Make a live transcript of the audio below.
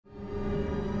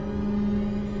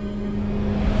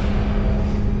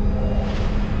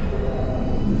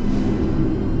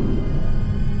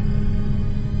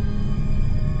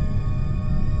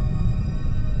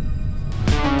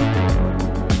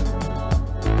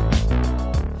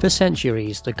For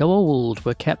centuries, the Goa'uld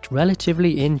were kept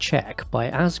relatively in check by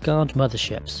Asgard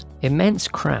motherships, immense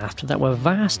craft that were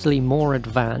vastly more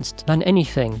advanced than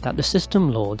anything that the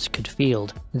System Lords could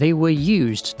field. They were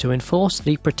used to enforce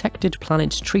the Protected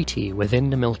Planets Treaty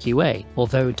within the Milky Way,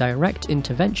 although direct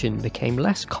intervention became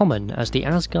less common as the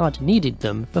Asgard needed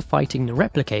them for fighting the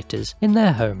Replicators in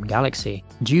their home galaxy.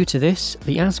 Due to this,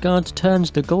 the Asgard turned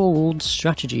the Goa'uld's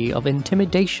strategy of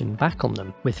intimidation back on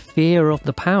them, with fear of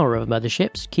the power of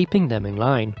motherships keeping them in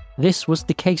line. This was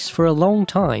the case for a long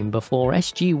time before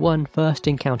SG-1 first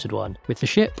encountered one, with the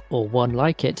ship, or one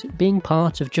like it, being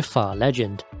part of Jafar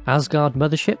legend. Asgard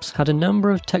motherships had a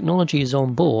number of technologies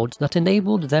on board that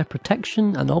enabled their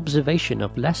protection and observation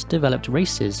of less developed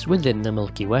races within the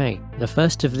Milky Way. The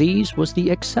first of these was the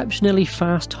exceptionally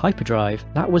fast hyperdrive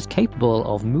that was capable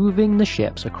of moving the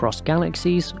ships across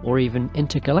galaxies or even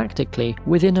intergalactically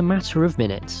within a matter of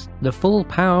minutes. The full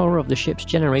power of the ship's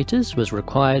generators was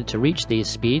required to reach these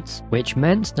speeds, which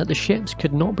meant that the ships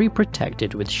could not be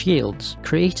protected with shields,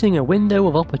 creating a window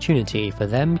of opportunity for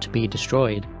them to be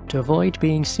destroyed. To avoid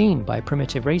being seen by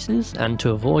primitive races and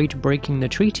to avoid breaking the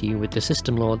treaty with the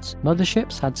System Lords,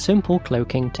 motherships had simple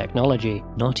cloaking technology.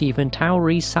 Not even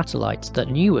Tauri's satellites that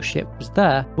knew a ship was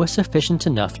there were sufficient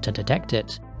enough to detect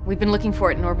it. We've been looking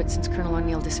for it in orbit since Colonel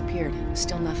O'Neill disappeared.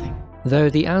 Still nothing.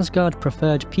 Though the Asgard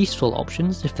preferred peaceful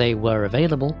options if they were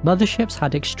available, motherships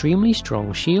had extremely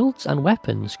strong shields and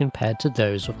weapons compared to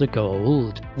those of the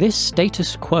Goa'uld. This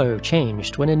status quo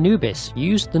changed when Anubis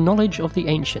used the knowledge of the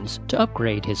ancients to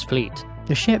upgrade his fleet.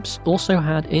 The ships also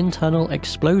had internal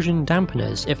explosion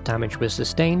dampeners if damage was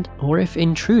sustained, or if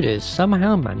intruders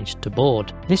somehow managed to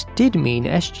board. This did mean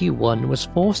SG-1 was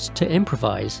forced to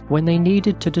improvise when they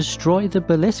needed to destroy the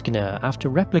Beliskner after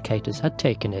Replicators had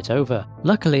taken it over.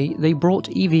 Luckily, they brought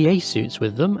EVA suits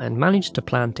with them and managed to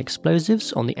plant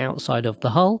explosives on the outside of the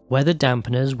hull where the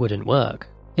dampeners wouldn't work.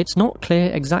 It's not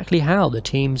clear exactly how the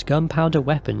team's gunpowder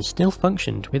weapons still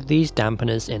functioned with these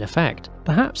dampeners in effect.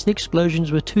 Perhaps the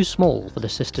explosions were too small for the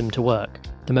system to work.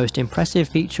 The most impressive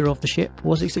feature of the ship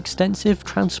was its extensive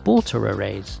transporter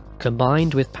arrays.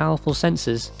 Combined with powerful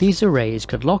sensors, these arrays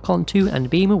could lock onto and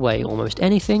beam away almost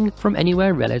anything from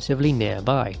anywhere relatively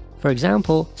nearby. For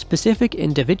example, specific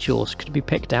individuals could be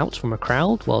picked out from a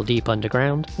crowd while deep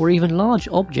underground, or even large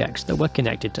objects that were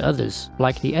connected to others,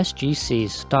 like the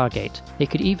SGC's Stargate. They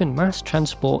could even mass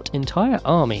transport entire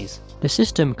armies. The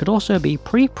system could also be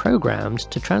pre-programmed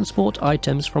to transport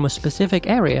items from a specific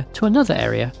area to another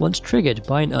area once triggered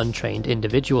by an untrained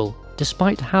individual.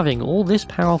 Despite having all this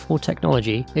powerful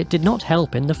technology, it did not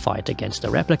help in the fight against the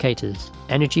Replicators.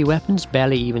 Energy weapons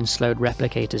barely even slowed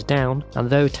Replicators down, and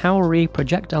though Tauri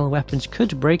projectile weapons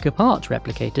could break apart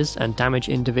Replicators and damage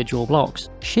individual blocks,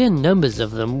 sheer numbers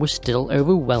of them were still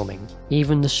overwhelming.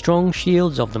 Even the strong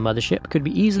shields of the mothership could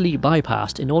be easily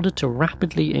bypassed in order to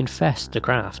rapidly infest the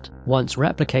craft. Once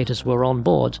Replicators were on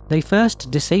board, they first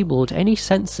disabled any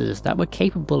sensors that were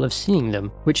capable of seeing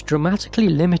them, which dramatically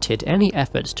limited any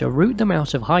efforts to root them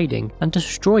out of hiding and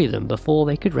destroy them before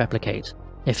they could replicate.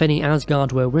 If any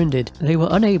Asgard were wounded, they were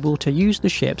unable to use the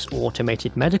ship's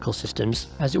automated medical systems,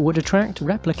 as it would attract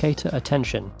replicator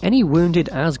attention. Any wounded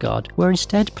Asgard were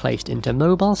instead placed into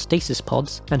mobile stasis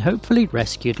pods and hopefully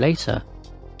rescued later.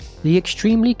 The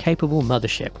extremely capable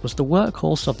mothership was the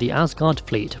workhorse of the Asgard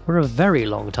fleet for a very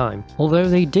long time, although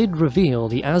they did reveal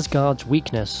the Asgard's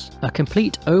weakness, a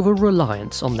complete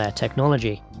over-reliance on their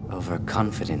technology.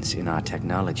 Overconfidence in our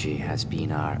technology has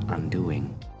been our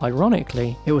undoing.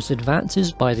 Ironically, it was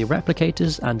advances by the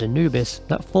Replicators and Anubis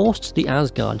that forced the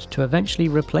Asgard to eventually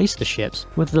replace the ships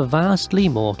with the vastly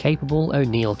more capable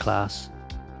O'Neill class.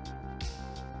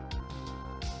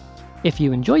 If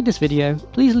you enjoyed this video,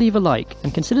 please leave a like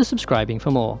and consider subscribing for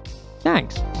more.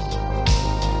 Thanks!